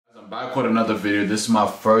Back with another video. This is my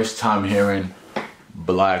first time hearing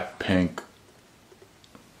Blackpink.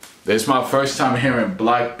 This is my first time hearing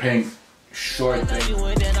Blackpink short thing.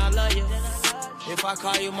 If I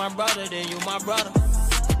call you my brother, then you my brother.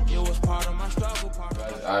 You was part of my struggle. You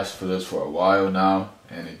guys asked for this for a while now,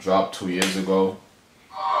 and it dropped 2 years ago.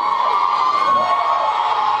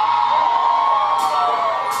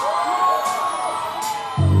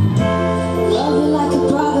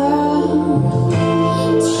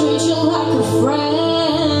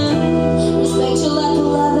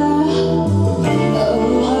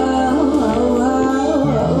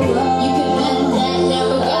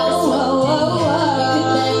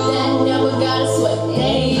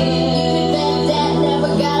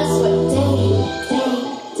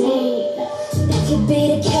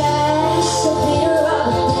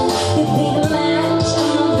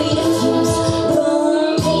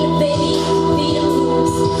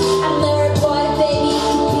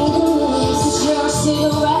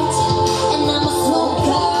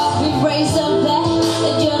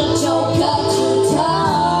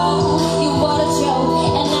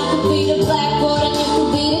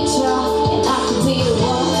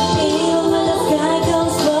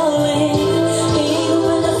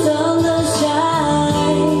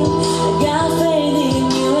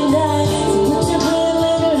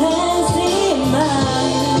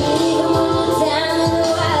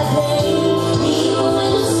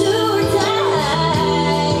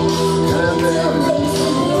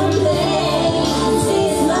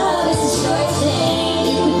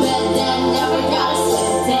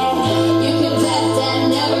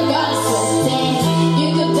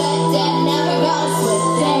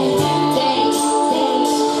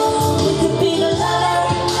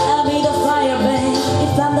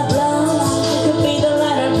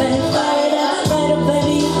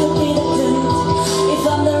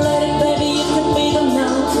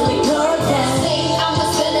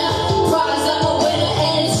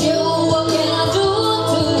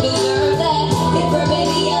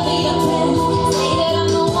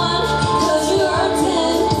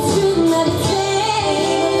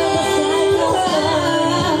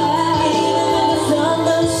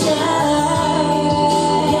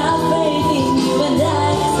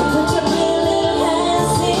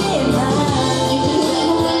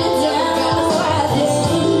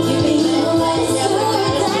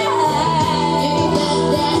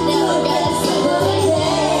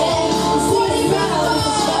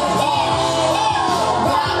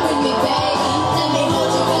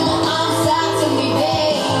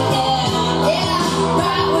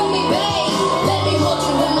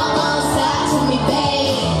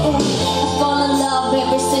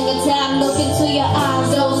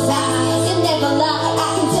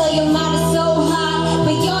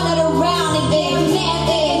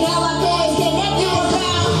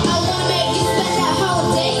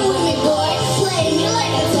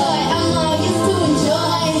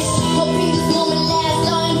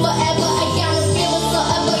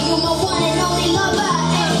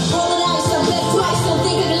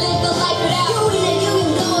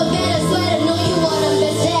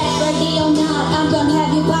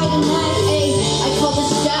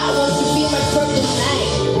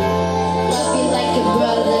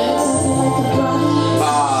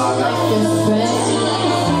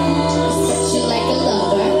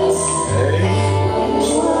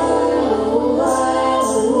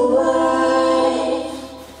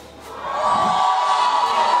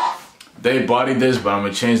 They bodied this, but I'm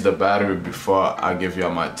gonna change the battery before I give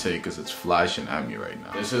y'all my take because it's flashing at me right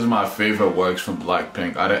now. This is my favorite works from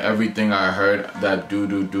Blackpink. Out of everything I heard, that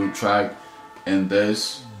Do track and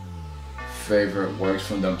this, favorite works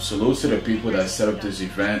from them. Salute to the people that set up this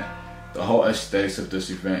event. The whole aesthetics of this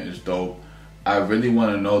event is dope. I really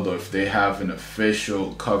want to know though if they have an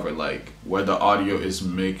official cover, like where the audio is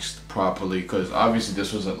mixed properly, because obviously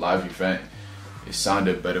this was a live event. It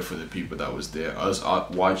sounded better for the people that was there. Us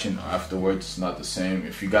watching afterwards, it's not the same.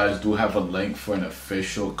 If you guys do have a link for an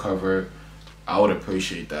official cover, I would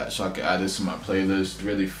appreciate that, so I can add this to my playlist.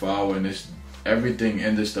 Really following this, everything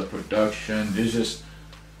in this, the production, it's just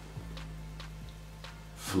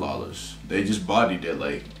flawless. They just bodied it.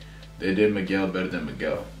 Like, they did Miguel better than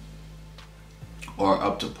Miguel, or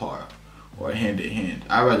up to par, or hand in hand.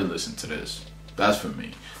 I'd rather listen to this. That's for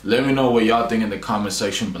me. Let me know what y'all think in the comment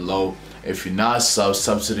section below. If you're not sub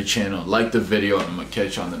to the channel, like the video, and I'm gonna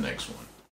catch you on the next one.